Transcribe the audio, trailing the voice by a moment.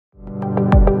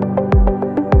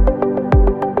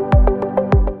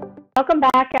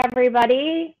back,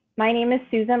 everybody. My name is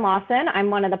Susan Lawson. I'm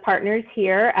one of the partners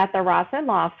here at the Rossen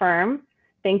Law Firm.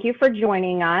 Thank you for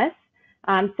joining us.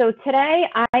 So today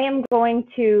I am going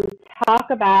to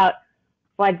talk about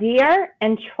Voir Dire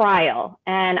and Trial.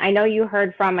 And I know you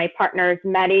heard from my partners,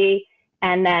 Mehdi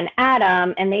and then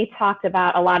Adam, and they talked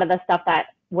about a lot of the stuff that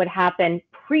would happen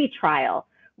pre-trial.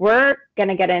 We're going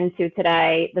to get into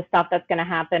today the stuff that's going to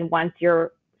happen once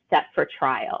you're set for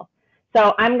trial.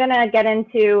 So I'm going to get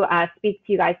into, speak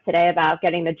to you guys today about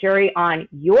getting the jury on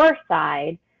your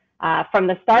side from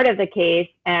the start of the case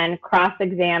and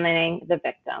cross-examining the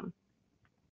victim.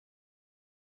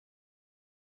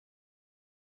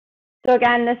 So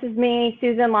again, this is me,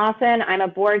 Susan Lawson. I'm a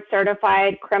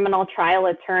board-certified criminal trial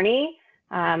attorney.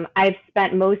 I've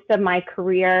spent most of my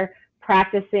career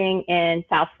practicing in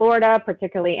South Florida,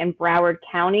 particularly in Broward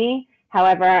County.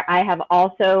 However, I have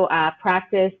also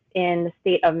practiced in the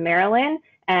state of Maryland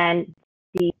and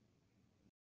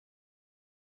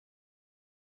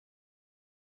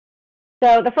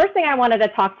So the first thing I wanted to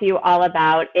talk to you all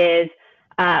about is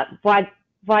voir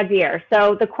dire.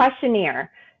 So the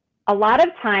questionnaire. A lot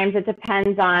of times it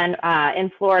depends on,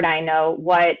 in Florida, I know,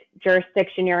 what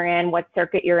jurisdiction you're in, what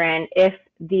circuit you're in, if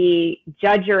the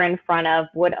judge you're in front of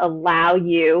would allow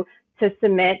you to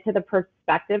submit to the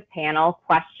prospective panel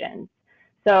questions.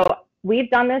 So we've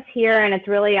done this here, and it's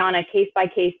really on a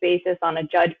case-by-case basis, on a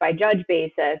judge-by-judge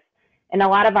basis. In a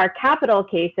lot of our capital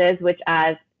cases, which,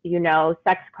 as you know,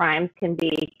 sex crimes can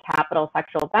be capital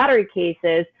sexual battery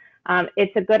cases,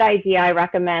 it's a good idea. I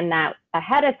recommend that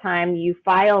ahead of time you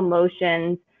file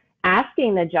motions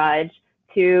asking the judge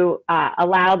to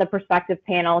allow the prospective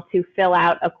panel to fill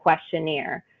out a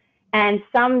questionnaire. And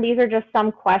these are just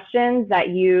some questions that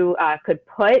you could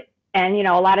put. And, you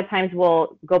know, a lot of times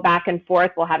we'll go back and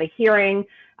forth. We'll have a hearing,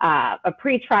 a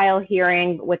pretrial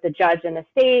hearing with the judge and the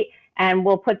state, and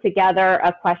we'll put together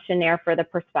a questionnaire for the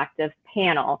prospective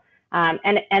panel.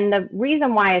 And the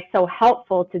reason why it's so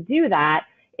helpful to do that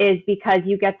is because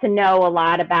you get to know a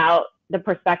lot about the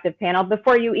prospective panel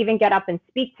before you even get up and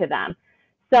speak to them.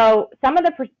 So some of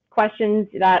the questions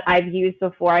that I've used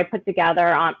before I put together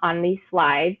on these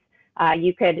slides,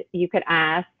 you could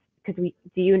ask, do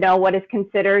you know what is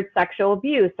considered sexual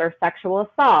abuse or sexual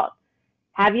assault?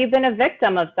 Have you been a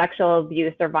victim of sexual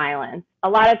abuse or violence? A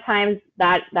lot of times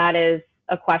that is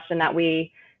a question that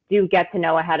we do get to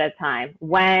know ahead of time.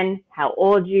 When, how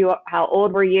old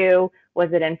were you?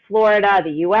 Was it in Florida,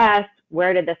 the US?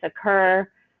 Where did this occur?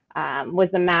 Was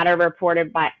the matter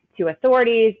reported to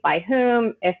authorities? By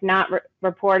whom? If not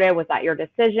reported, was that your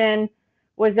decision?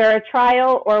 Was there a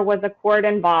trial or was a court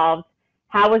involved?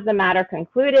 How was the matter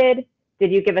concluded?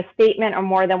 Did you give a statement or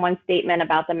more than one statement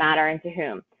about the matter and to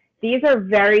whom? These are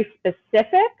very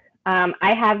specific.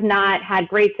 I have not had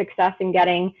great success in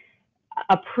getting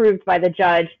approved by the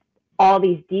judge. All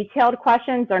these detailed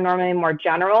questions are normally more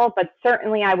general, but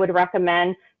certainly I would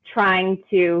recommend trying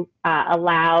to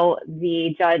allow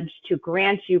the judge to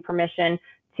grant you permission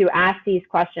to ask these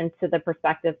questions to the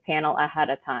prospective panel ahead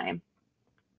of time.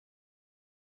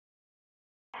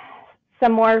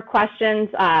 Some more questions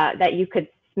that you could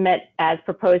submit as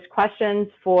proposed questions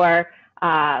for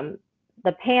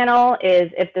the panel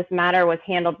is, if this matter was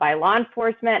handled by law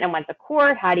enforcement and went to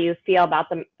court, how do you feel about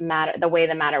the way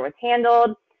the matter was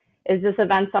handled? Is this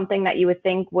event something that you would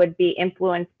think would be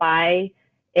influenced by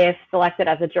if selected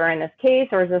as a juror in this case,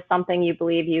 or is this something you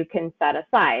believe you can set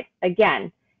aside?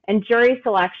 Again, in jury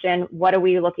selection, what are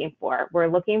we looking for? We're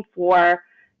looking for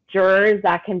jurors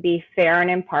that can be fair and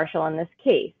impartial in this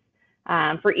case.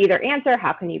 For either answer,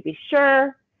 how can you be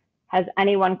sure? Has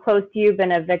anyone close to you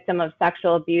been a victim of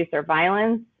sexual abuse or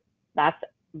violence? That's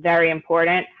very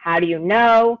important. How do you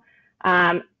know?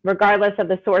 Regardless of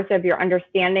the source of your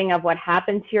understanding of what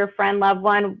happened to your friend, loved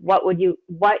one, what you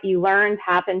learned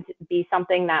happened to be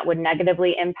something that would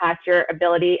negatively impact your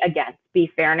ability, again, to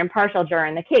be fair and impartial juror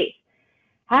in the case.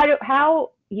 How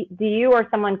do you or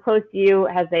someone close to you,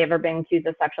 has they ever been accused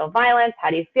of sexual violence? How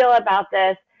do you feel about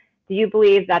this? Do you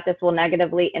believe that this will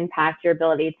negatively impact your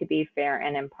ability to be fair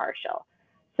and impartial?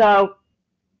 So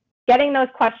getting those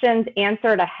questions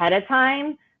answered ahead of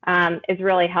time is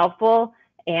really helpful,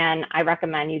 and I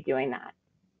recommend you doing that.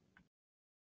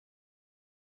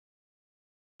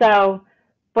 So,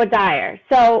 voir dire.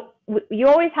 So you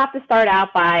always have to start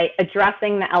out by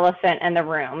addressing the elephant in the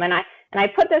room. And I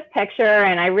put this picture,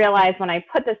 and I realized when I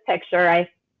put this picture,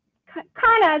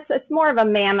 it's more of a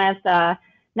mammoth,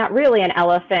 not really an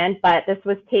elephant, but this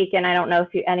was taken. I don't know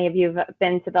if any of you have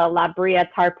been to the La Brea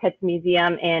Tar Pits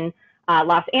Museum in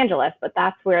Los Angeles, but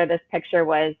that's where this picture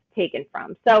was taken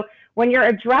from. So when you're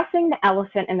addressing the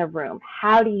elephant in the room,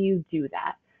 how do you do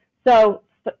that? So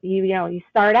you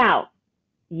start out.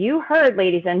 You heard,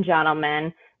 ladies and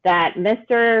gentlemen, that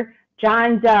Mr.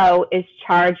 John Doe is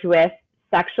charged with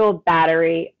sexual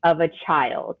battery of a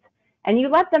child. And you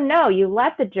let them know, you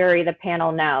let the jury, the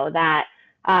panel know that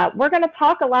we're going to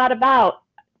talk a lot about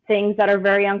things that are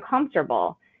very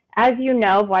uncomfortable. As you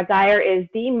know, voir dire is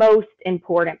the most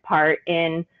important part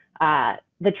in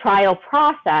the trial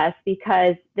process,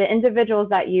 because the individuals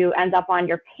that you end up on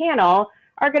your panel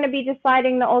are going to be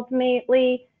deciding the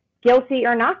ultimately guilty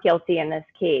or not guilty in this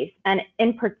case. And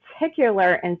in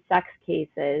particular in sex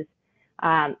cases,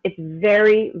 it's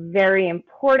very, very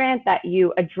important that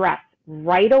you address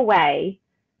right away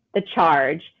the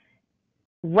charge,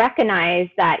 recognize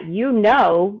that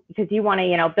because you want to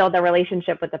you build a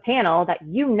relationship with the panel, that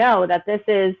that this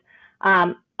is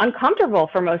uncomfortable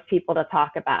for most people to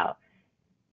talk about.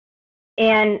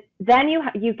 And then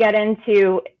you get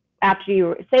into, after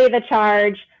you say the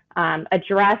charge,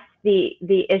 address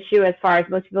the issue as far as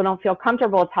most people don't feel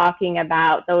comfortable talking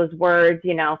about those words,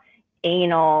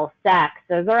 anal, sex.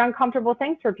 Those are uncomfortable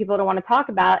things for people to want to talk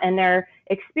about and their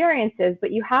experiences,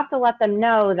 but you have to let them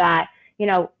know that,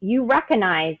 you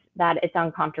recognize that it's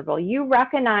uncomfortable. You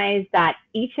recognize that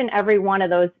each and every one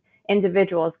of those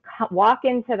individuals walk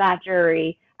into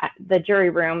the jury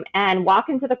room and walk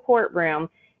into the courtroom,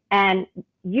 and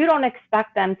you don't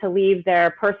expect them to leave their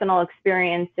personal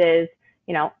experiences,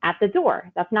 at the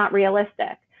door. That's not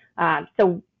realistic.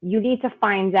 So you need to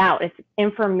find out. It's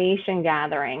information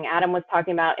gathering. Adam was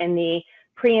talking about in the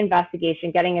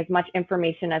pre-investigation, getting as much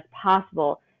information as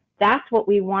possible. That's what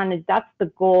we wanted. That's the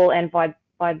goal in voir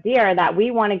dire, that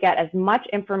we want to get as much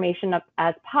information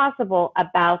as possible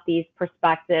about these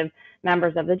prospective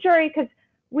members of the jury, because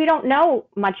we don't know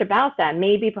much about them.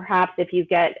 Maybe perhaps if you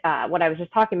get what I was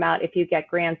just talking about, if you get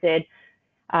granted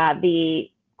the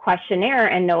questionnaire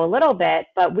and know a little bit,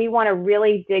 but we want to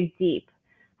really dig deep.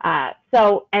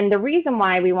 And the reason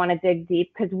why we want to dig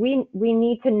deep, because we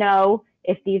need to know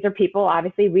if these are people,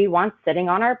 obviously, we want sitting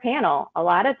on our panel. A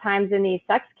lot of times in these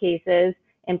sex cases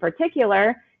in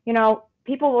particular,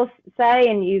 people will say,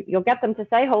 and you'll get them to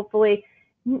say, hopefully,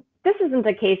 this isn't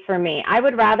the case for me. I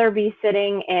would rather be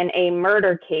sitting in a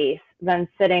murder case than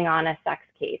sitting on a sex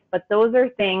case. But those are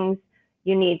things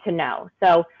you need to know.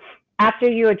 So after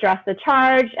you address the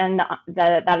charge and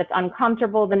that it's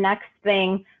uncomfortable, the next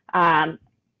thing I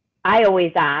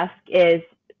always ask is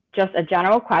just a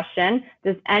general question.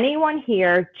 Does anyone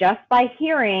here, just by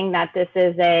hearing that this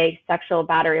is a sexual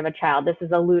battery of a child, this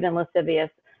is a lewd and lascivious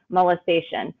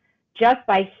molestation, just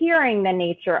by hearing the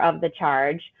nature of the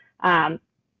charge,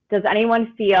 does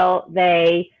anyone feel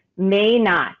they may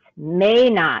not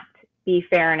be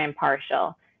fair and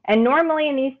impartial? And normally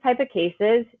in these type of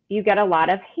cases, you get a lot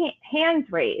of hands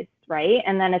raised, right?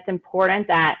 And then it's important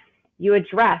that you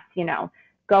address,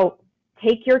 go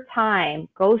take your time,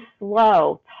 go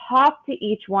slow, talk to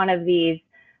each one of these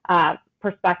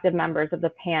prospective members of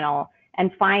the panel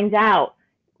and find out,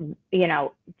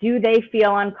 do they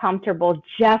feel uncomfortable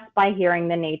just by hearing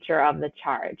the nature of the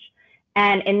charge?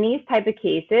 And in these type of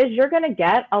cases, you're going to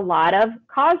get a lot of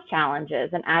cause challenges.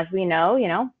 And as we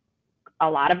know, a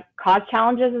lot of cause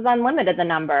challenges is unlimited, the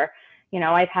number.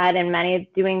 I've had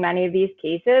doing many of these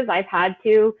cases, I've had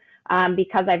to,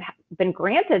 because I've been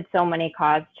granted so many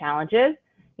cause challenges,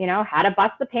 had to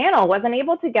bust the panel, wasn't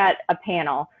able to get a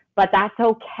panel, but that's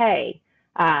okay.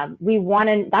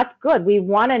 That's good. We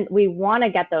want to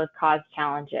get those cause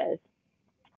challenges.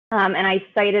 And I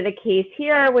cited a case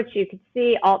here, which you can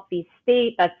see, Alt v.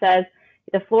 State, that says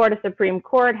the Florida Supreme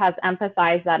Court has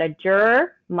emphasized that a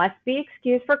juror must be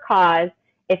excused for cause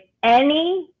if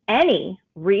any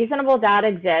reasonable doubt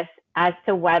exists as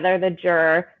to whether the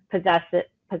juror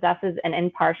possesses an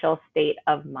impartial state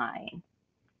of mind.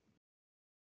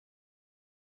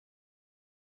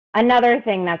 Another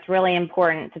thing that's really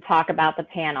important to talk about the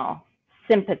panel,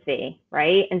 sympathy,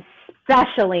 right? And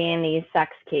especially in these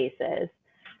sex cases.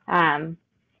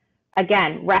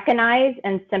 Again, recognize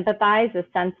and sympathize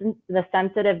the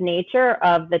sensitive nature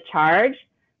of the charge,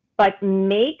 but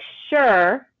make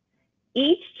sure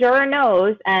each juror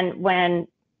knows, and when,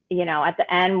 at the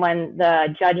end, when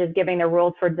the judge is giving the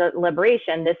rules for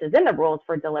deliberation, this is in the rules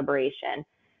for deliberation,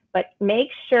 but make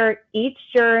sure each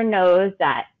juror knows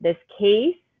that this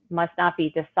case must not be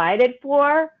decided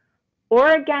for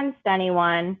or against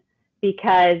anyone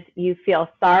because you feel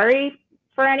sorry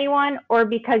for anyone or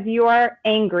because you are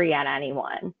angry at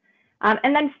anyone.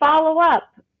 And then follow up.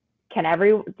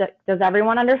 Does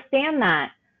everyone understand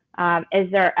that?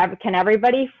 Can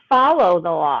everybody follow the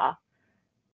law?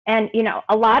 And,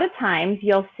 a lot of times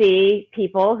you'll see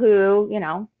people who,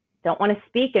 don't want to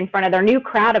speak in front of their new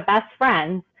crowd of best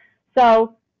friends.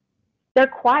 So they're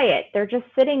quiet. They're just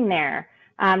sitting there.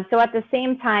 So at the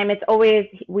same time, it's always,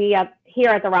 we here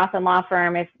at the Rossen Law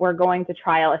Firm, if we're going to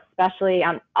trial, especially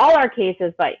on all our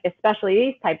cases, but especially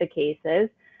these type of cases,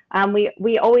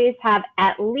 we always have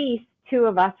at least 2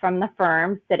 of us from the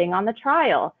firm sitting on the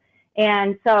trial.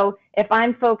 And so if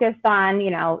I'm focused on,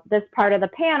 this part of the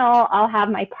panel, I'll have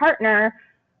my partner,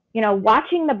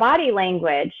 watching the body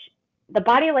language. The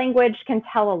body language can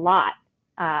tell a lot,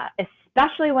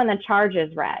 especially when the charge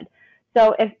is read.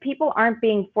 So if people aren't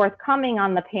being forthcoming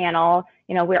on the panel,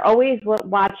 we're always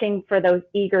watching for those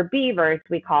eager beavers,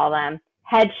 we call them,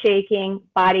 head shaking,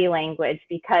 body language,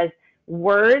 because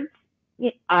words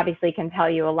obviously can tell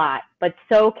you a lot, but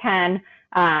so can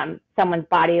someone's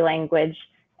body language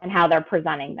and how they're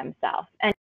presenting themselves.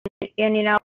 And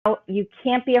you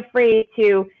can't be afraid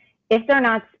to, if they're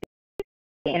not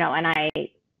speaking, and I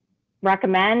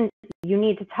recommend you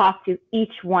need to talk to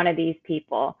each one of these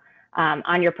people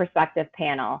on your prospective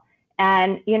panel.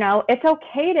 And, it's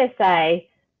okay to say,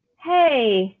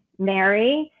 hey,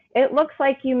 Mary, it looks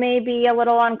like you may be a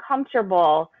little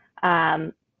uncomfortable.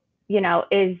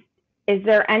 Is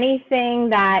there anything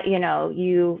that,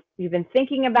 you've been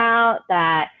thinking about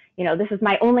that, this is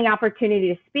my only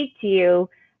opportunity to speak to you,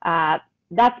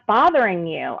 that's bothering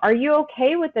you? Are you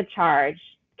okay with the charge?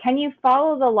 Can you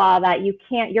follow the law that you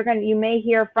can't, you may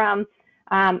hear from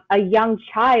a young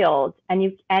child, and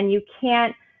you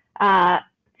can't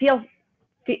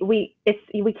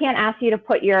we can't ask you to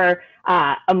put your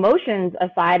emotions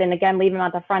aside and again leave them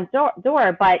at the front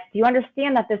door, but do you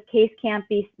understand that this case can't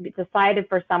be decided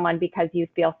for someone because you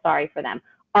feel sorry for them?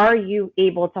 Are you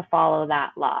able to follow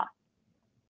that law?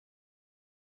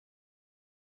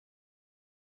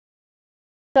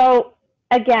 So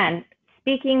again,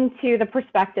 speaking to the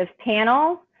prospective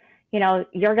panel,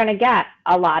 you're going to get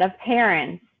a lot of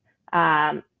parents,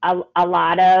 a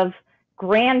lot of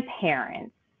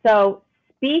grandparents. So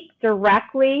speak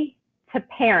directly to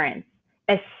parents,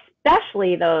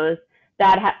 especially those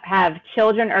that have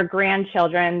children or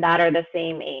grandchildren that are the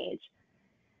same age.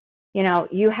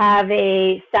 You have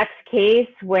a sex case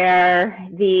where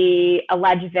the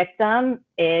alleged victim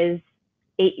is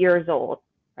 8 years old,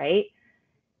 right?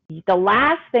 The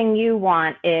last thing you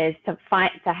want is to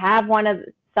have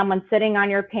someone sitting on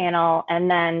your panel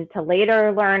and then to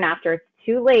later learn after it's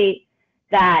too late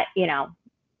that,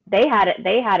 they had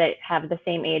it have the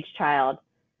same age child.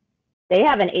 They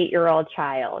have an 8-year-old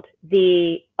child.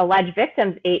 The alleged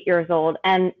victim's 8 years old,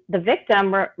 and the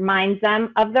victim reminds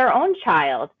them of their own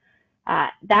child.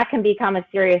 That can become a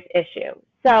serious issue.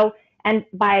 So, and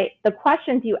by the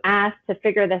questions you ask to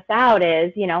figure this out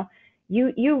is,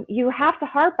 you have to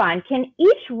harp on, can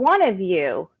each one of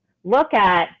you look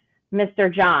at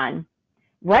Mr. John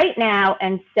right now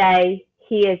and say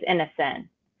he is innocent?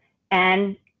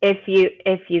 And if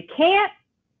you can't,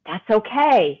 that's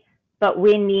okay, but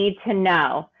we need to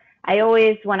know. I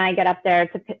always, when I get up there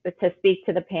to speak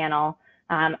to the panel,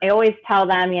 I always tell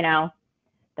them,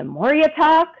 the more you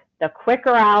talk, the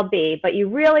quicker I'll be, but you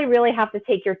really, really have to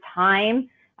take your time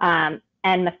and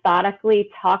methodically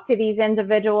talk to these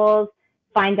individuals,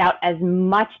 find out as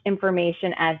much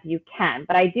information as you can.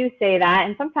 But I do say that,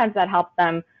 and sometimes that helps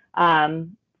them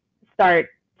start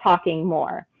talking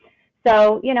more.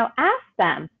 So, ask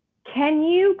them, can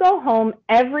you go home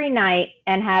every night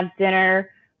and have dinner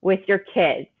with your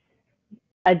kids?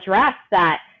 Address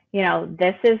that,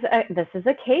 this is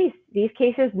a case. These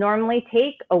cases normally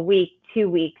take a week, 2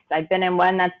 weeks. I've been in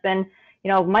one that's been,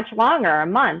 much longer, a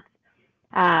month.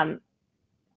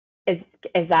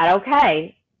 Is that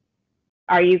okay?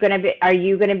 Are you going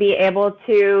to be able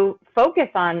to focus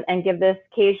on and give this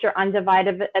case your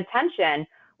undivided attention?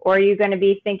 Or are you going to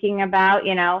be thinking about,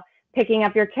 picking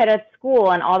up your kid at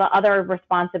school and all the other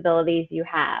responsibilities you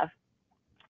have?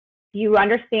 You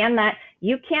understand that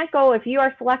you can't go, if you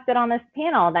are selected on this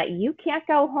panel, that you can't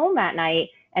go home at night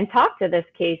and talk to this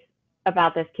case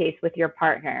about this case with your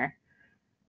partner.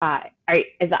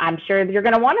 I'm sure you're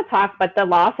going to want to talk, but the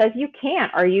law says you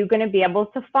can't. Are you going to be able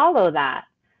to follow that?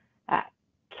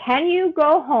 Can you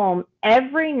go home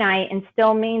every night and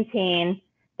still maintain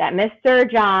that Mr.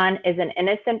 John is an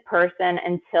innocent person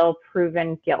until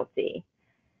proven guilty?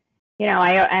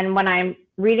 And when I'm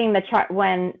reading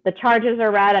when the charges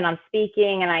are read and I'm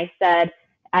speaking, and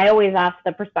I always ask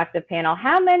the prospective panel,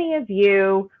 how many of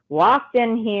you walked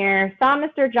in here, saw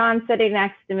Mr. John sitting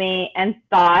next to me and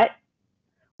thought,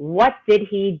 what did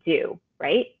he do,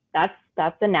 right? That's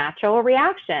a natural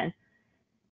reaction.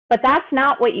 But that's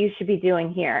not what you should be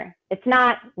doing here. It's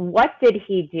not what did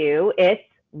he do, it's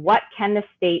what can the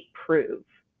state prove?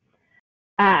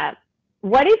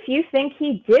 What if you think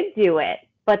he did do it,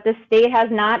 but the state has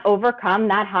not overcome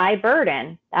that high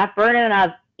burden, that burden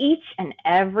of each and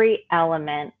every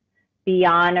element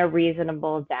beyond a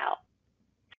reasonable doubt.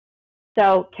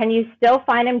 So can you still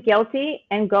find him guilty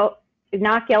and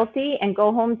not guilty and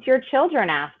go home to your children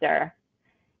after?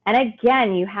 And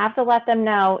again, you have to let them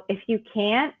know, if you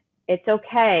can't, it's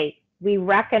okay. We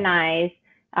recognize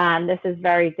this is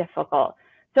very difficult.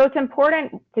 So it's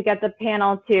important to get the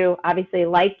panel to obviously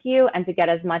like you and to get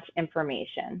as much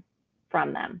information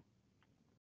from them.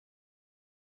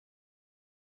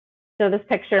 So this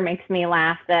picture makes me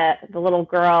laugh, that the little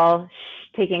girl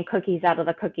taking cookies out of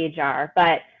the cookie jar.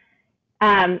 But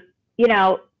you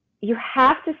know, you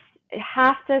have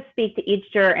to speak to each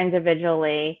juror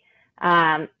individually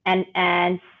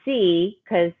and see,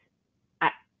 because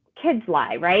kids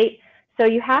lie, right? So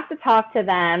you have to talk to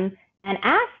them and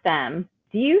ask them,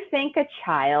 do you think a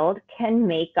child can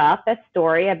make up a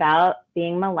story about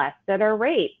being molested or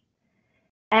raped?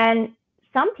 And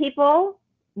some people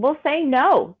will say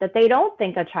no, that they don't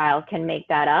think a child can make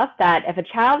that up, that if a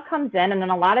child comes in, and in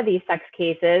a lot of these sex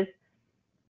cases,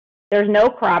 there's no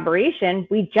corroboration.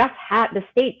 The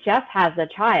state just has the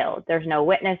child. There's no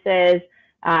witnesses.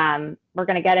 We're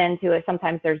going to get into it.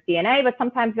 Sometimes there's DNA, but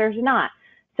sometimes there's not.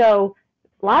 So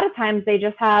a lot of times they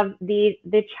just have the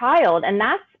child, and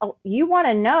that's, you want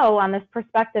to know on this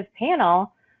prospective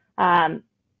panel, do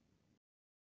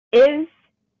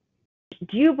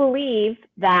you believe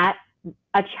that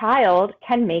a child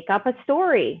can make up a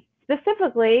story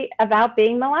specifically about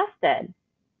being molested?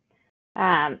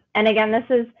 And again, this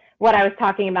is what I was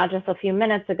talking about just a few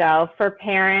minutes ago. For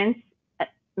parents,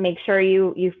 make sure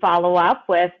you follow up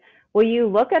with, will you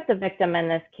look at the victim in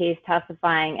this case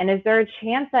testifying? And is there a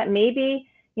chance that maybe,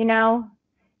 you know,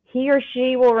 he or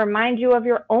she will remind you of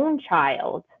your own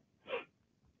child?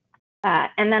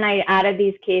 And then I added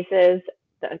these cases,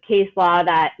 the case law,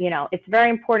 that, you know, it's very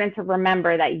important to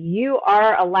remember that you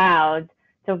are allowed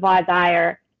to voir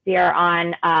dire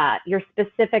on your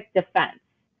specific defense.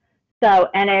 So,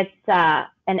 and it's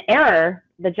an error,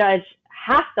 the judge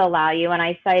has to allow you, and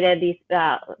I cited these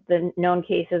the known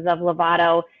cases of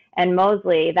Lovato and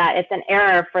Mosley, that it's an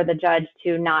error for the judge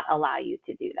to not allow you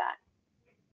to do that.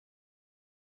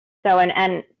 So,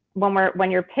 and when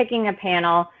you're picking a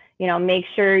panel, you know, make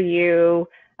sure you,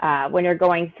 when you're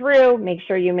going through, make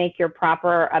sure you make your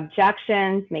proper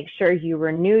objections, make sure you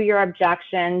renew your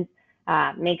objections,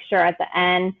 make sure at the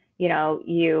end, you know,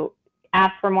 you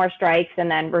ask for more strikes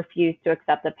and then refuse to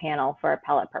accept the panel for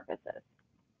appellate purposes.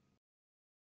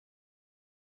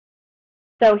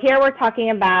 So here we're talking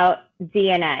about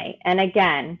DNA. And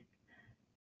again,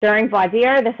 during voir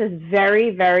dire, this is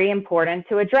very, very important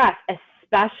to address,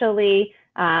 especially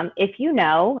if you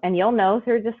know, and you'll know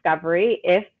through discovery,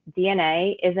 if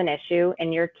DNA is an issue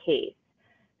in your case.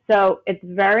 So it's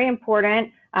very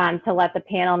important to let the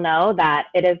panel know that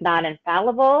it is not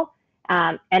infallible,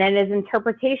 and it is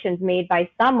interpretations made by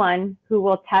someone who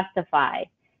will testify,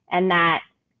 and that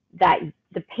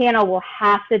the panel will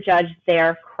have to judge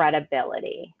their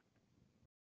credibility.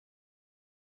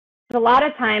 A lot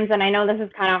of times, and I know this is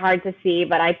kind of hard to see,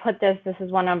 but I put this is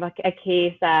one of a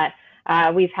case that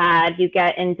we've had. You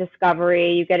get in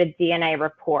discovery, you get a DNA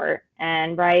report,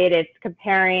 and right, it's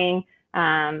comparing,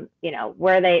 you know,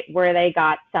 where they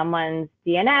got someone's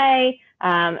DNA,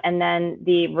 and then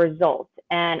the results.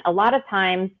 And a lot of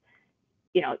times,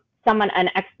 you know, an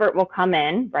expert will come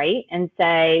in, right, and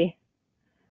say,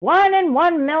 1 in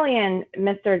 1 million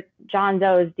Mr. John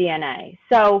Doe's DNA.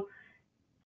 So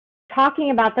talking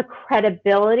about the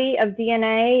credibility of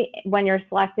DNA when you're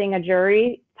selecting a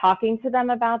jury, talking to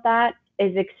them about that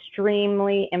is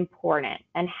extremely important.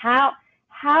 And how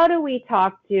do we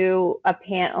talk to a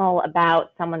panel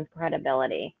about someone's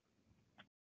credibility?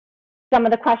 Some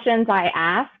of the questions I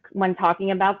ask when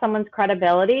talking about someone's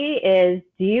credibility is,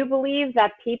 do you believe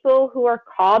that people who are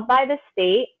called by the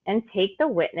state and take the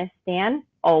witness stand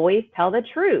always tell the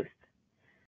truth?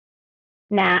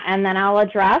 Now, and then I'll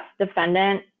address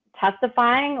defendant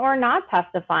testifying or not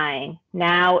testifying.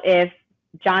 Now, if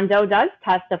John Doe does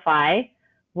testify,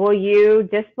 will you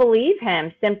disbelieve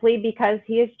him simply because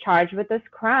he is charged with this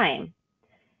crime?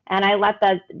 And I let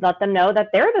them know that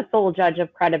they're the sole judge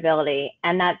of credibility,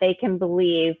 and that they can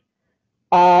believe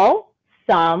all,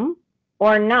 some,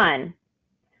 or none.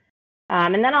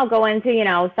 And then I'll go into, you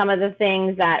know, some of the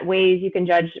things ways you can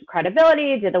judge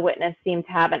credibility. Did the witness seem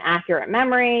to have an accurate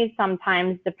memory?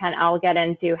 Sometimes I'll get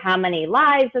into how many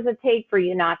lies does it take for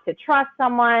you not to trust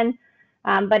someone.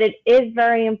 But it is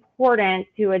very important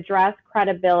to address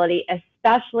credibility,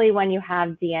 especially when you have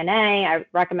DNA. I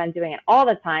recommend doing it all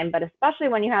the time, but especially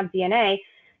when you have DNA,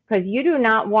 because you do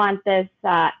not want this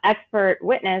expert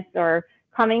witness or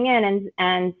coming in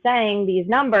and saying these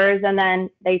numbers, and then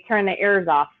they turn their ears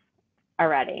off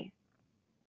already.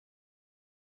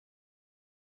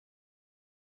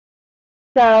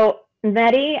 So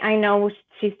Mehdi, I know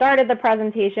she started the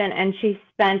presentation and she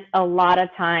spent a lot of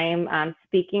time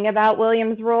speaking about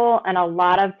William's rule, and a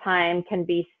lot of time can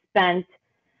be spent,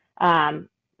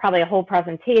 probably a whole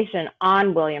presentation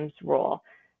on William's rule.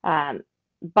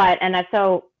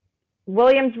 So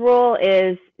William's rule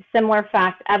is similar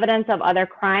facts, evidence of other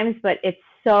crimes, but it's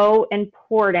so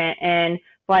important in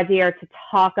voir dire to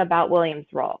talk about William's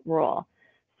rule.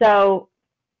 So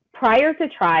prior to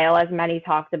trial, as Mehdi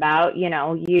talked about,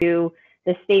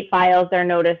 the state files their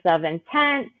notice of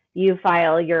intent, you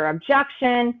file your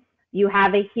objection, you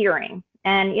have a hearing.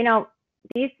 And,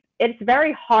 it's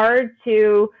very hard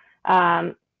to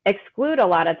exclude a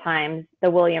lot of times the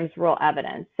Williams rule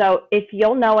evidence. So if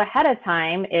you'll know ahead of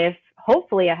time,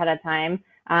 hopefully ahead of time,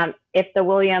 if the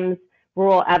Williams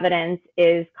rule evidence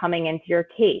is coming into your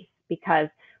case, because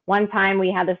one time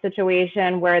we had the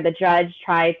situation where the judge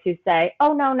tried to say,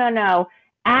 oh, no,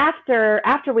 after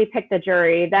we pick the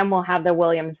jury, then we'll have the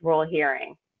Williams rule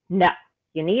hearing. No,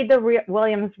 you need the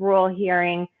Williams rule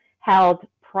hearing held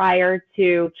prior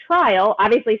to trial,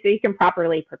 obviously, so you can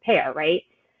properly prepare, right?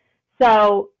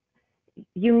 So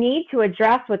you need to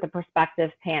address with the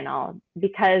prospective panel,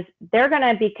 because they're going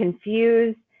to be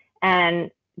confused, and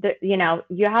you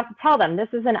have to tell them this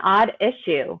is an odd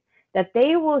issue that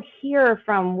they will hear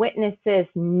from witnesses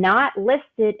not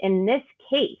listed in this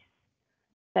case.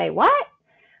 Say what?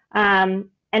 And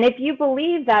if you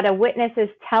believe that a witness is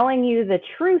telling you the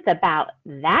truth about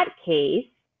that case,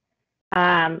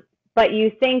 but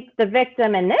you think the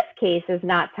victim in this case is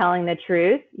not telling the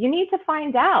truth, you need to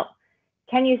find out.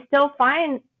 Can you still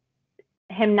find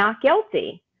him not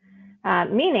guilty?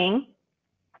 Meaning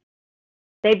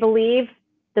they believe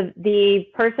the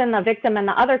person, the victim in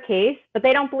the other case, but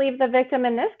they don't believe the victim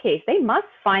in this case. They must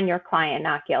find your client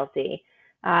not guilty,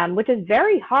 which is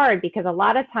very hard, because a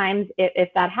lot of times if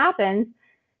that happens,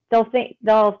 they'll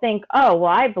think, oh,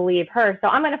 well, I believe her, so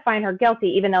I'm going to find her guilty,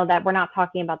 even though that we're not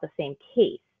talking about the same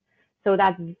case. So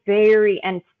that's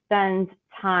and spend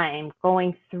time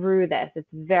going through this. It's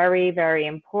very, very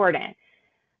important.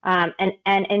 And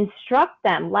instruct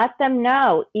them, let them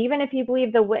know, even if you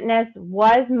believe the witness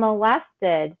was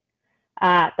molested,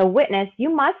 the witness, you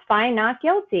must find not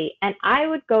guilty. And I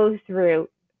would go through,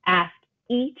 ask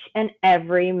each and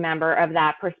every member of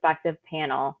that prospective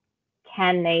panel,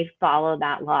 can they follow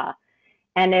that law?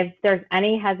 And if there's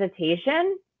any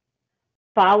hesitation,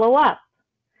 follow up.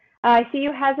 I see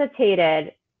you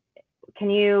hesitated. Can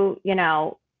you,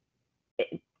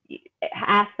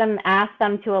 ask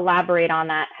them to elaborate on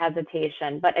that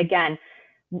hesitation. But again,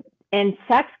 in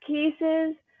sex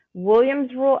cases,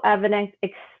 Williams rule evidence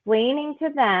explaining to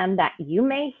them that you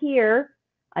may hear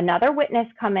another witness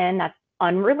come in that's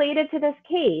unrelated to this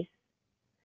case.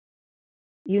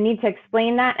 You need to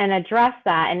explain that and address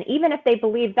that. And even if they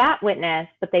believe that witness,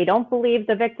 but they don't believe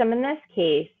the victim in this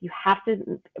case, you have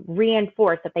to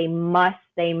reinforce that they must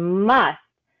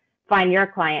find your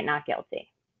client not guilty.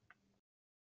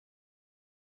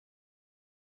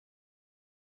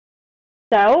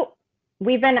 So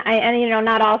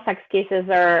not all sex cases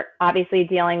are obviously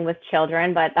dealing with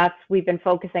children, but we've been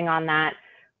focusing on that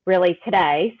really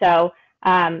today. So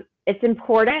it's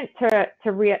important to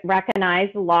recognize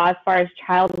the law as far as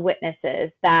child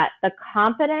witnesses, that the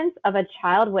competence of a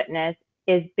child witness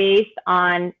is based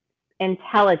on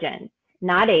intelligence,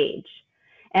 not age,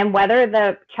 and whether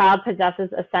the child possesses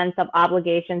a sense of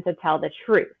obligation to tell the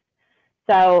truth.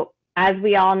 So as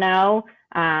we all know,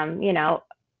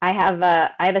 I have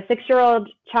a 6-year-old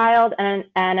child and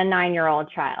a 9-year-old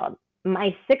child.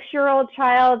 My 6-year-old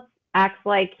child acts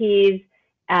like he's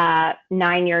my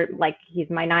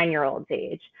 9-year-old's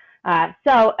age.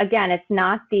 So again, it's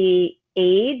not the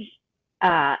age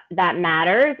that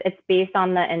matters. It's based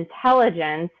on the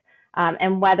intelligence, and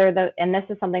and this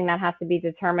is something that has to be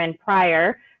determined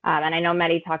prior. And I know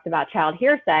Mehdi talked about child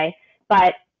hearsay,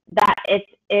 but that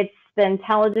it's the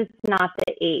intelligence, not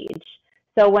the age.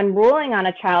 So when ruling on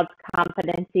a child's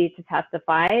competency to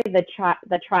testify, the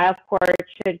trial court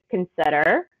should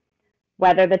consider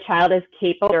whether the child is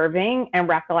capable of observing and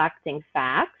recollecting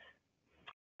facts,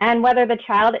 and whether the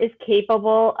child is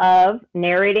capable of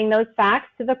narrating those facts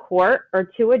to the court or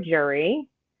to a jury,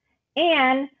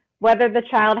 and whether the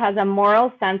child has a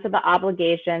moral sense of the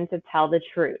obligation to tell the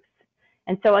truth.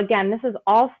 And so again, this is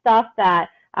all stuff that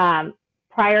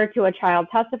prior to a child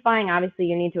testifying, obviously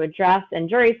you need to address in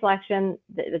jury selection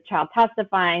the child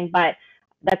testifying, but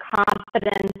the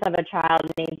competence of a child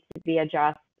needs to be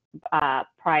addressed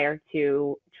prior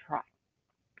to trial.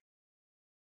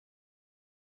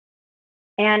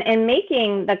 And in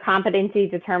making the competency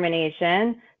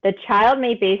determination, the child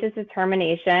may base its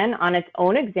determination on its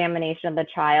own examination of the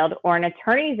child or an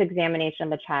attorney's examination of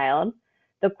the child.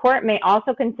 The court may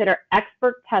also consider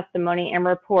expert testimony and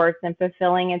reports in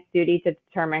fulfilling its duty to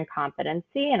determine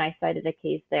competency, and I cited a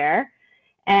case there.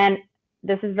 And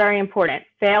this is very important.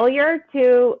 Failure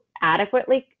to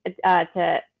adequately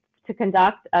to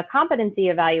conduct a competency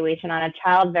evaluation on a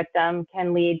child victim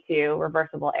can lead to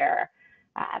reversible error.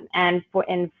 And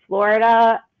in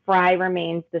Florida, Fry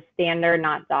remains the standard,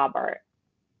 not Daubert.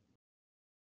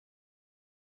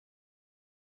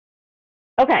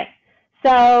 Okay,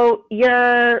 so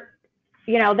there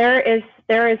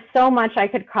is so much I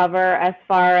could cover as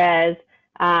far as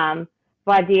Voir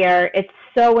Dire. It's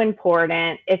so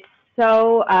important. It's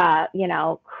so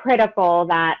critical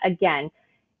that, again,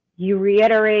 you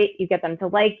reiterate, you get them to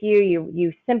like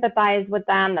you sympathize with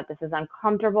them, that this is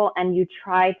uncomfortable, and you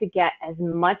try to get as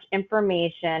much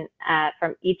information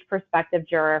from each prospective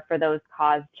juror for those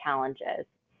cause challenges.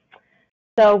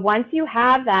 So once you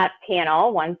have that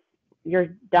panel, once you're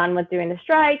done with doing the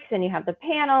strikes and you have the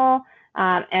panel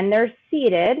and they're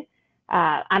seated,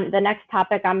 the next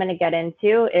topic I'm going to get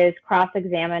into is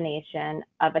cross-examination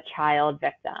of a child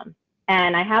victim.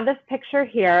 And I have this picture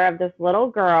here of this little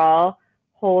girl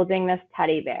holding this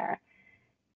teddy bear.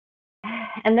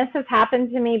 And this has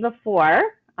happened to me before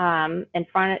in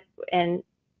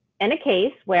a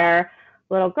case where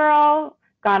a little girl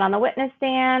got on the witness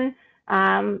stand,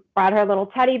 brought her little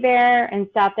teddy bear and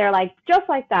sat there just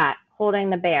like that,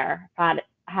 holding the bear.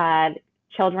 Had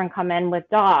children come in with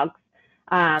dogs.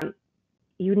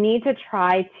 You need to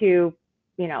try to,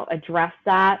 address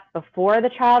that before the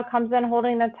child comes in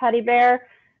holding the teddy bear,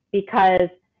 because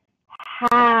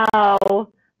how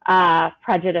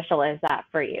prejudicial is that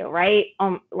for you, right?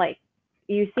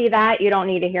 You see that, you don't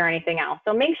need to hear anything else.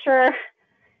 So make sure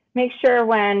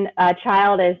when a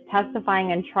child is testifying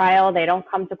in trial, they don't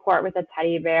come to court with a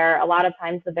teddy bear. A lot of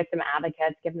times the victim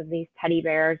advocates give them these teddy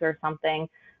bears or something,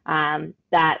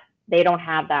 that they don't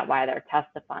have that while they're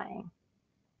testifying.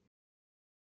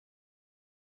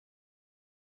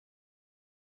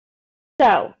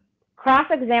 So,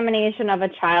 cross-examination of a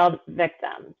child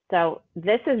victim. So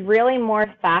this is really more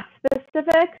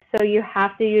fact-specific, so you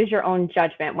have to use your own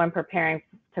judgment when preparing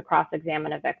to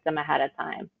cross-examine a victim ahead of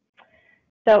time.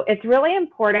 So it's really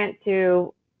important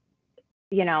to,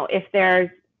 if there's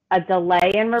a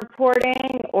delay in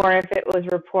reporting or if it was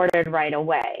reported right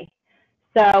away.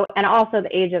 So, and also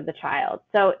the age of the child.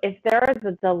 So if there is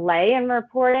a delay in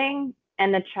reporting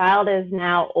and the child is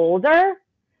now older,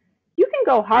 you can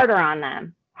go harder on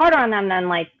them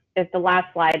than if the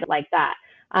last slide like that.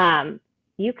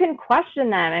 You can question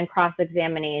them in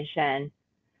cross-examination.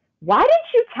 Why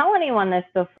didn't you tell anyone this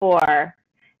before?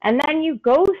 And then you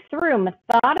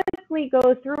methodically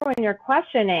go through in your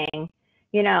questioning,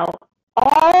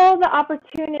 all the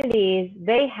opportunities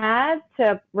they had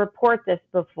to report this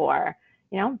before.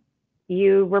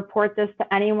 You report this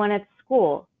to anyone at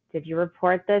school. Did you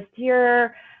report this to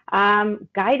your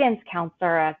guidance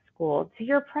counselor at school, to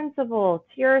your principal,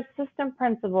 to your assistant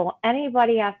principal,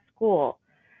 anybody at school?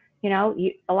 A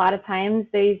lot of times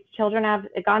these children have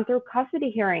gone through custody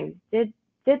hearings. Did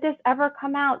this ever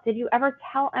come out? Did you ever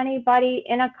tell anybody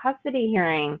in a custody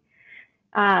hearing?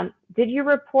 Did you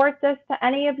report this to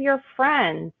any of your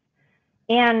friends?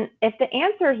 And if the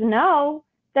answer is no,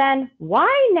 then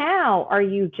why now are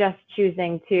you just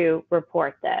choosing to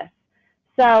report this?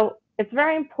 So it's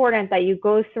very important that you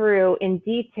go through in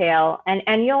detail,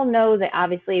 and you'll know that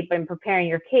obviously when preparing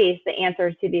your case, the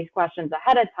answers to these questions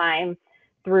ahead of time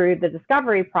through the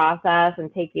discovery process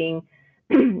and taking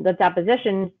the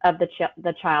depositions of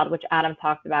the child, which Adam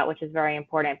talked about, which is very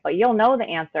important, but you'll know the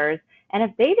answers. And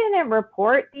if they didn't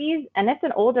report these, and it's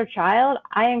an older child,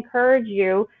 I encourage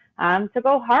you to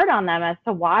go hard on them as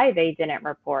to why they didn't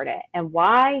report it and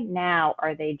why now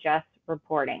are they just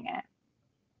reporting it.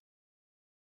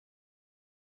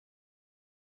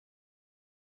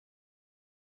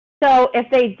 So if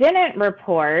they didn't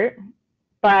report,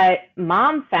 but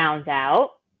mom found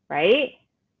out, right?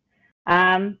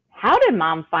 How did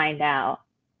mom find out?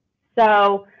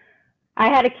 So I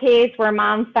had a case where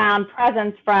mom found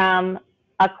presents from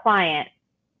a client,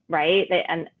 right?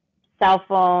 And cell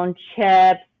phone,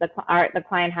 chips, the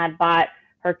client had bought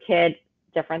her kid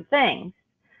different things.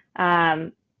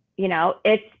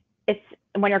 It's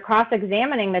when you're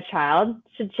cross-examining the child,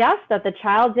 suggest that the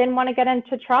child didn't want to get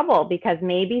into trouble because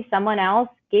maybe someone else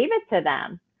gave it to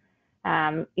them.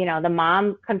 The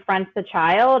mom confronts the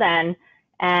child and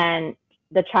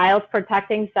the child's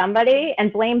protecting somebody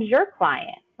and blames your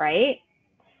client, right?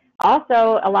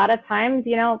 Also, a lot of times,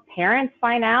 parents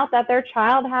find out that their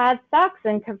child had sex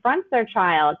and confronts their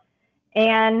child.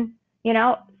 And,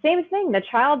 same thing, the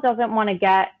child doesn't want to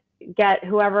get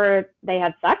whoever they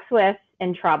had sex with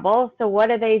in trouble. So what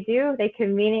do? They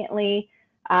conveniently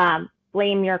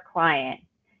blame your client.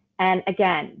 And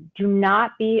again, do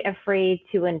not be afraid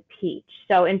to impeach.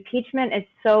 So impeachment is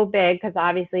so big because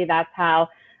obviously that's how,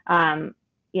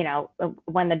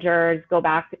 when the jurors go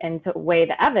back and to weigh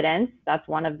the evidence, that's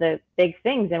one of the big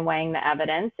things in weighing the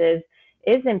evidence is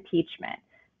impeachment.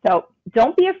 So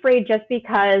don't be afraid just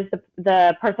because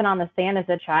the person on the stand is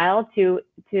a child to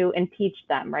impeach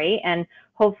them, right? And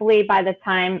hopefully by the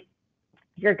time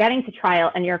you're getting to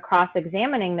trial and you're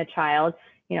cross-examining the child,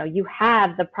 you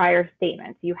have the prior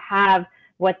statements. You have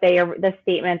the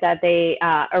statement that they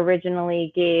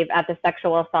originally gave at the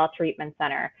sexual assault treatment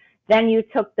center. Then you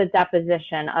took the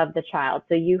deposition of the child.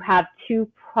 So you have 2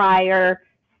 prior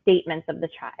statements of the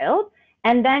child.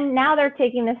 And then now they're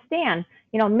taking the stand.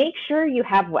 Make sure you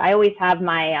have, I always have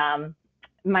my,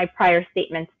 my prior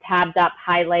statements tabbed up,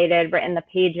 highlighted, written the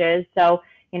pages. So,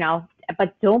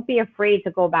 but don't be afraid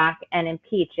to go back and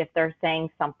impeach if they're saying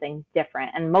something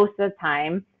different. And most of the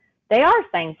time they are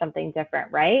saying something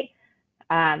different, right?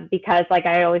 Because like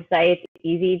I always say, it's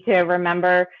easy to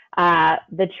remember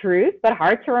the truth, but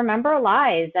hard to remember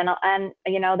lies. And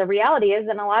the reality is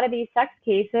in a lot of these sex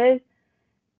cases,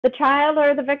 the child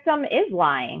or the victim is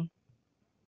lying.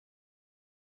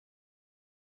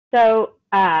 So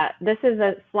this is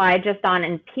a slide just on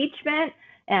impeachment.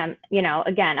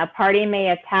 Again, a party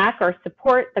may attack or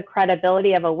support the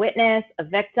credibility of a witness, a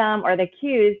victim, or the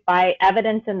accused by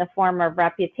evidence in the form of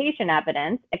reputation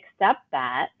evidence, except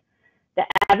that the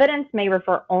evidence may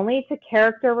refer only to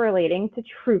character relating to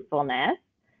truthfulness.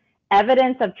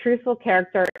 Evidence of truthful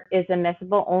character is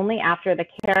admissible only after the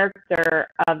character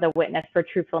of the witness for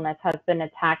truthfulness has been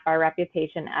attacked by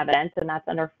reputation evidence, and that's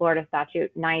under Florida Statute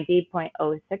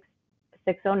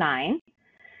 90.0609.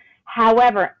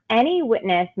 However, any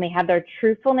witness may have their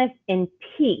truthfulness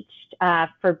impeached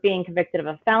for being convicted of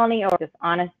a felony or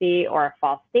dishonesty or a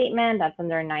false statement. That's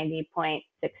under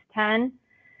 90.610.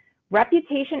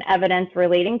 Reputation evidence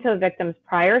relating to a victim's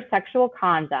prior sexual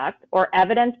conduct or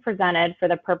evidence presented for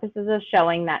the purposes of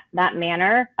showing that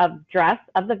manner of dress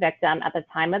of the victim at the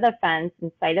time of the offense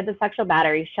and site of the sexual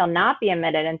battery shall not be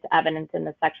admitted into evidence in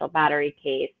the sexual battery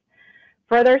case.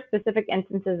 Further, specific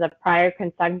instances of prior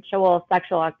consensual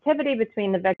sexual activity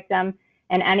between the victim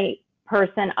and any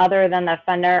person other than the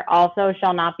offender also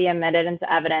shall not be admitted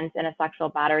into evidence in a sexual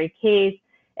battery case,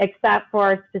 except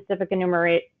for specific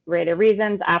enumerated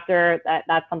reasons. After that,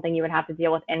 that's something you would have to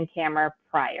deal with in camera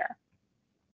prior.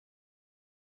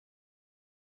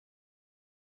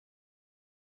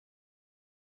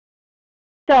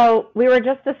 So we were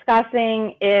just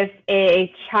discussing if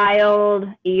a child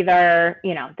either,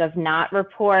 does not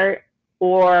report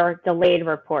or delayed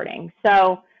reporting.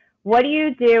 So what do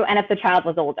you do, and if the child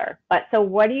was older, so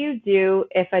what do you do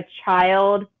if a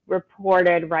child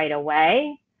reported right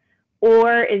away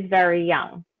or is very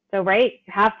young? So, right,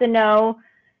 you have to know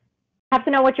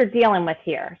what you're dealing with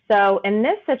here. So in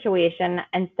this situation,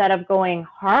 instead of going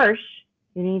harsh,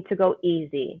 you need to go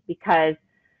easy, because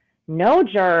no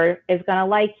juror is going to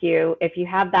like you if you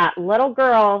have that little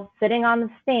girl sitting on the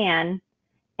stand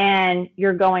and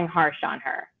you're going harsh on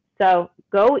her. So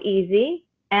go easy.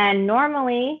 And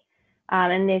normally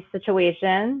in this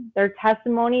situation, their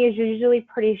testimony is usually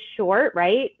pretty short,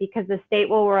 right? Because the state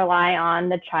will rely on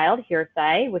the child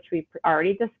hearsay, which we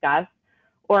already discussed,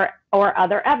 or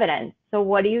other evidence. So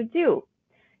what do?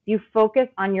 You focus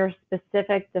on your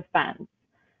specific defense.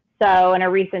 So in a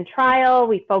recent trial,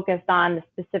 we focused on the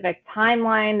specific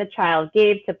timeline the child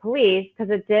gave to police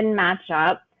because it didn't match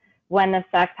up when the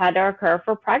sex had to occur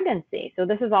for pregnancy. So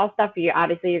this is all stuff you're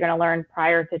going to learn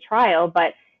prior to trial,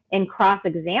 but in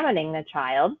cross-examining the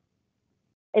child,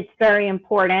 it's very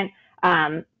important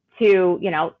to,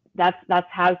 that's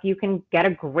how you can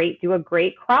do a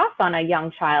great cross on a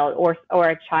young child or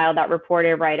a child that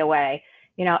reported right away.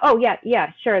 Oh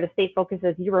yeah, sure, the state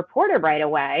focuses, you reported right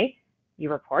away,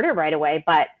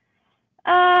 but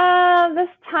this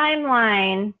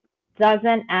timeline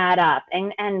doesn't add up,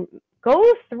 and go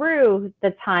through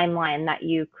the timeline that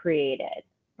you created,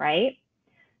 right?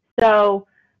 So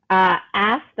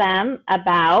ask them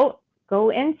go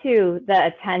into the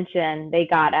attention they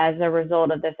got as a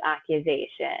result of this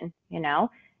accusation.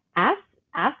 Ask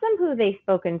them who they've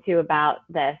spoken to about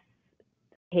this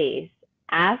case.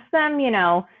 Ask them,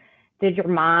 did your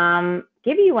mom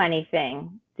give you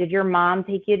anything? Did your mom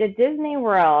take you to Disney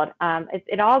World?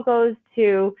 It all goes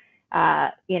to,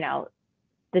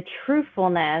 the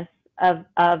truthfulness of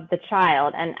the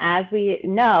child. And as we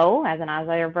know, as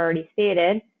I have already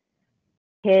stated,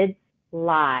 kids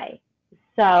lie.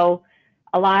 So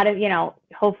a lot of,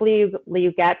 hopefully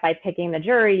you get, by picking the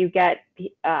jury, you get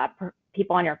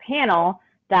people on your panel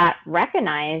that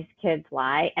recognize kids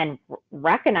lie and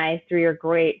recognize through your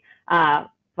great voir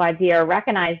dire,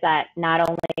 recognize that not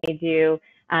only do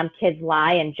kids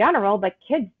lie in general, but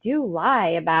kids do lie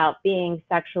about being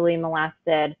sexually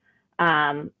molested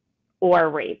or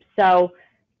raped. So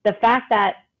the fact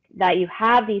that you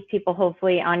have these people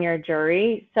hopefully on your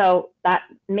jury, so that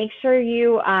make sure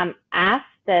you ask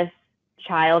this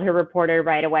child who reported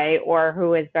right away or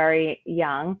who is very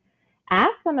young,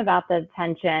 ask them about the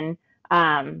attention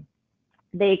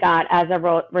they got as a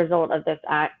result of this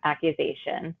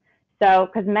accusation. So,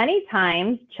 because many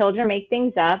times children make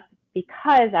things up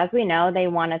because, as we know, they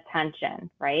want attention,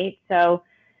 right? So,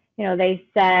 they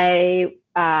say,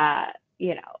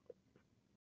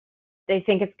 they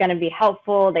think it's going to be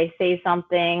helpful. They say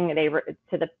something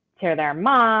to their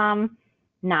mom,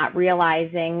 not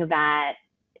realizing that,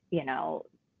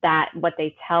 that what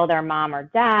they tell their mom or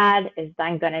dad is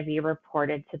then going to be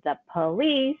reported to the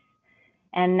police.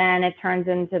 And then it turns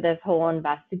into this whole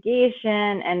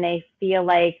investigation, and they feel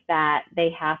like that they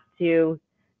have to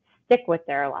stick with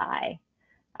their lie.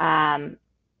 A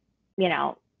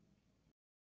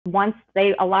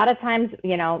lot of times,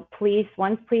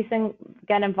 once police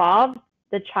get involved,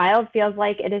 the child feels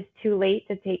like it is too late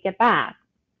to take it back.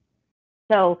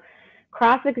 So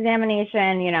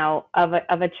cross-examination, of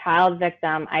a child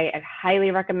victim, I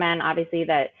highly recommend, obviously,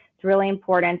 that it's really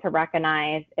important to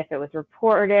recognize if it was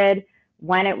reported,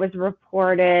 when it was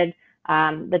reported,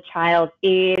 the child's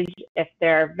age, if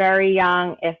they're very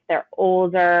young, if they're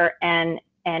older, and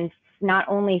not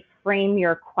only frame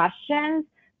your questions,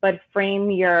 but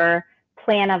frame your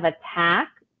plan of attack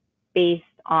based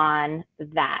on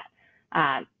that.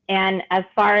 And as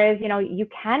far as, you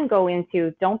can go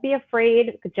into, don't be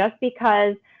afraid just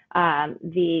because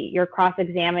you're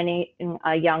cross-examining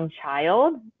a young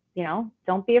child,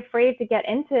 don't be afraid to get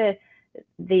into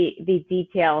the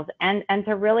details and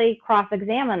to really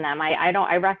cross-examine them.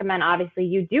 I recommend, obviously,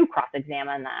 you do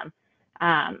cross-examine them.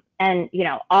 And,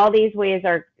 all these ways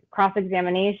are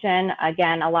cross-examination.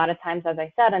 Again, a lot of times, as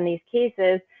I said, in these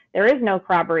cases, there is no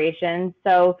corroboration.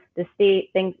 So the state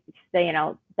thinks,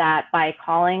 that by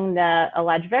calling the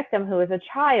alleged victim, who is a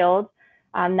child,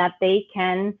 that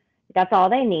that's all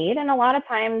they need. And a lot of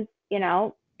times,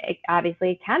 it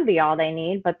obviously can be all they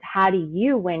need, but how do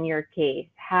you win your case?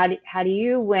 How do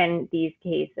you win these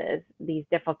cases, these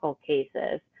difficult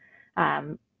cases?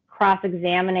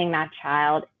 Cross-examining that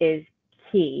child is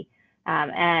key.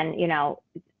 And,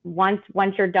 once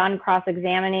you're done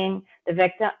cross-examining the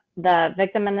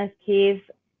victim in this case,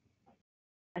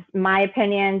 my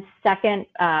opinion, second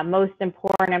most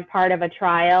important part of a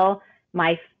trial,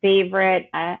 my favorite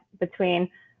between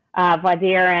voir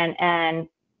dire and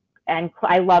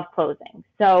I love closing.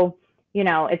 So,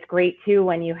 it's great too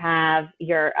when you have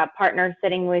your partner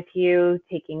sitting with you,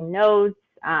 taking notes.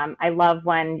 I love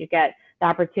when you get the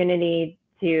opportunity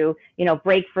to,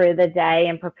 break for the day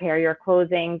and prepare your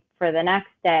closing for the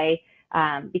next day,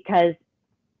 because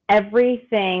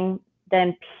everything,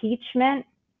 the impeachment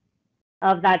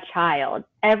of that child,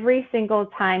 every single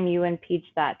time you impeach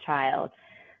that child,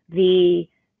 the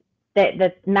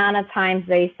amount of times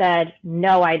they said,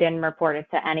 no, I didn't report it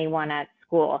to anyone at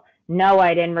school. No,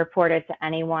 I didn't report it to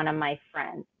any one of my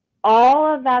friends. All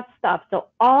of that stuff. So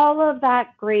all of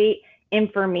that great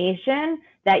information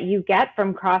that you get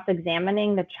from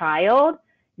cross-examining the child,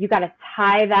 you got to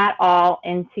tie that all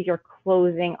into your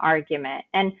closing argument.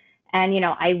 And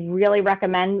I really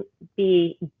recommend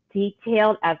be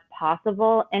detailed as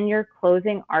possible in your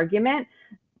closing argument.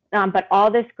 But all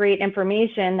this great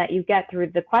information that you get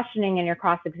through the questioning and your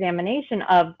cross-examination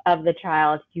of the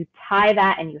child, you tie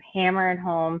that and you hammer it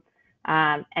home,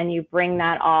 and you bring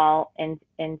that all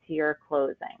into your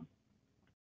closing.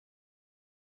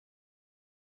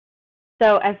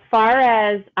 So as far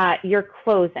as your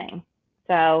closing,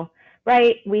 so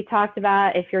right, we talked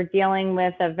about if you're dealing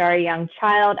with a very young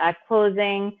child at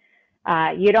closing,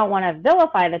 you don't want to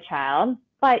vilify the child,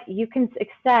 but you can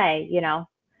say,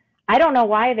 I don't know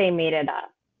why they made it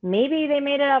up. Maybe they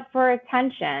made it up for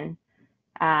attention.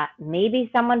 Maybe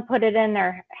someone put it in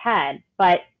their head,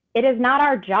 but it is not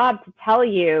our job to tell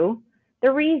you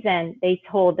the reason they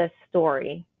told this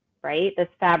story, right? This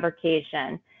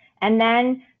fabrication. And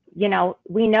then,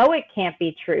 we know it can't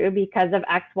be true because of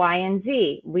X, Y, and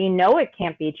Z. We know it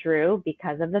can't be true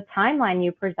because of the timeline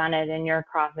you presented in your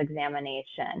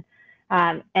cross-examination.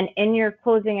 And in your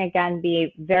closing, again,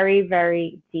 be very,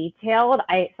 very detailed.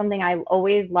 Something I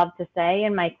always love to say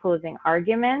in my closing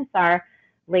arguments are,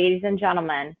 ladies and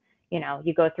gentlemen,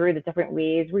 you go through the different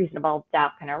ways reasonable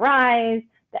doubt can arise,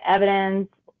 the evidence,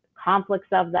 conflicts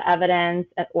of the evidence,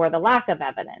 or the lack of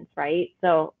evidence, right?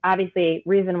 So obviously,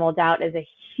 reasonable doubt is a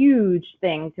huge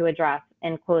thing to address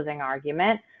in closing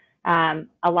argument. A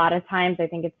lot of times, I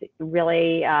think it's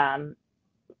really,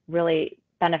 really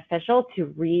beneficial to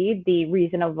read the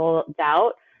reasonable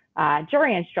doubt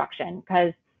jury instruction,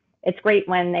 because it's great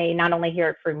when they not only hear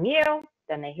it from you,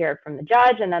 then they hear it from the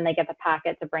judge, and then they get the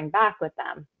packet to bring back with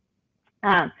them.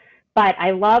 But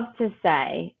I love to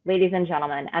say, ladies and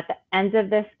gentlemen, at the end of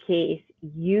this case,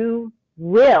 you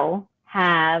will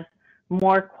have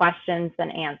more questions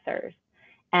than answers.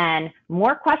 And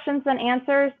more questions than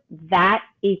answers, that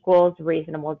equals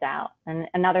reasonable doubt. And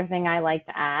another thing I like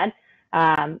to add,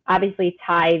 obviously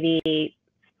tie the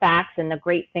facts and the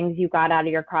great things you got out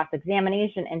of your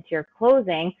cross-examination into your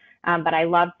closing, but I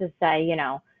love to say,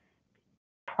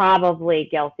 probably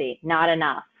guilty, not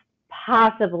enough.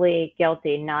 Possibly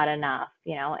guilty, not enough,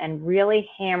 and really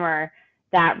hammer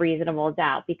that reasonable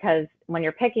doubt, because when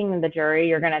you're picking the jury,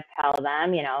 you're going to tell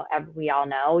them, we all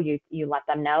know, you let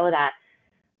them know that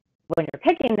when you're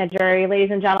picking the jury,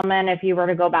 ladies and gentlemen, if you were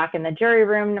to go back in the jury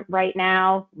room right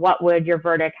now, what would your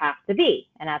verdict have to be?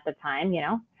 And at the time,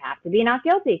 have to be not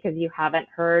guilty, because you haven't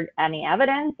heard any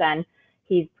evidence and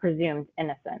he's presumed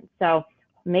innocent. So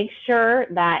make sure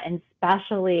that,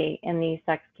 especially in these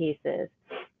sex cases,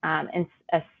 and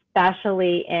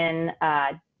especially in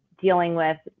dealing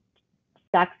with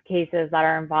sex cases that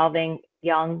are involving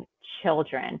young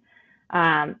children.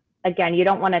 Again, you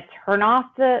don't want to turn off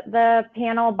the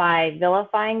panel by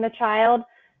vilifying the child,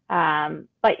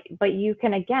 but you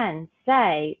can, again,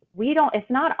 say, it's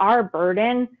not our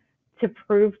burden to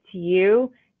prove to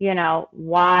you,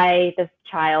 why this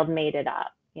child made it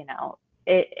up.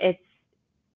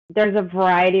 There's a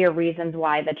variety of reasons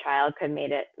why the child could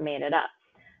made it up.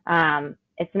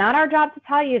 It's not our job to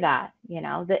tell you that.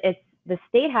 The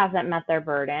state hasn't met their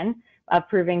burden of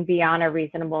proving beyond a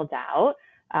reasonable doubt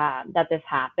that this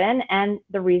happened, and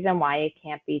the reason why it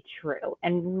can't be true.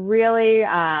 And really,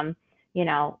 I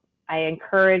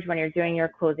encourage, when you're doing your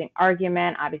closing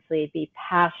argument, obviously be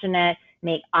passionate,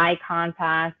 make eye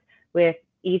contact with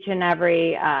each and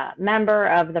every member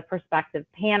of the prospective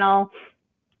panel.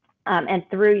 And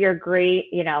through your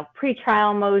great,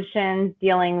 pretrial motions,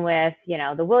 dealing with,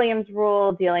 the Williams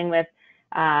rule, dealing with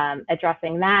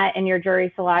addressing that in your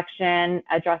jury selection,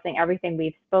 addressing everything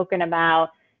we've spoken about,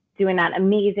 doing that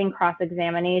amazing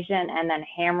cross-examination, and then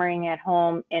hammering it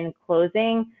home in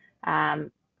closing,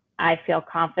 I feel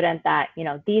confident that,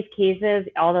 these cases,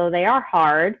 although they are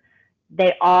hard,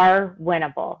 they are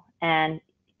winnable, and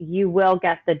you will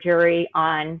get the jury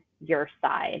on your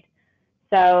side.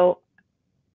 So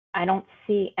I don't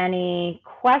see any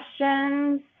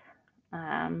questions,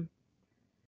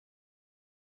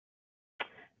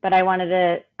 but I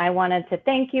wanted to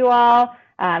thank you all.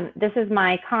 This is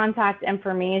my contact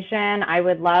information. I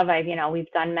would love,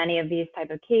 we've done many of these type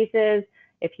of cases.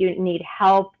 If you need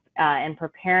help in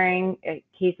preparing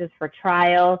cases for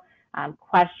trial,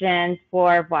 questions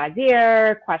for voir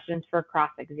dire, questions for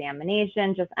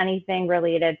cross-examination, just anything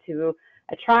related to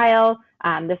a trial,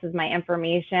 this is my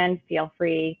information. Feel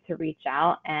free to reach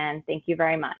out, and thank you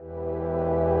very much.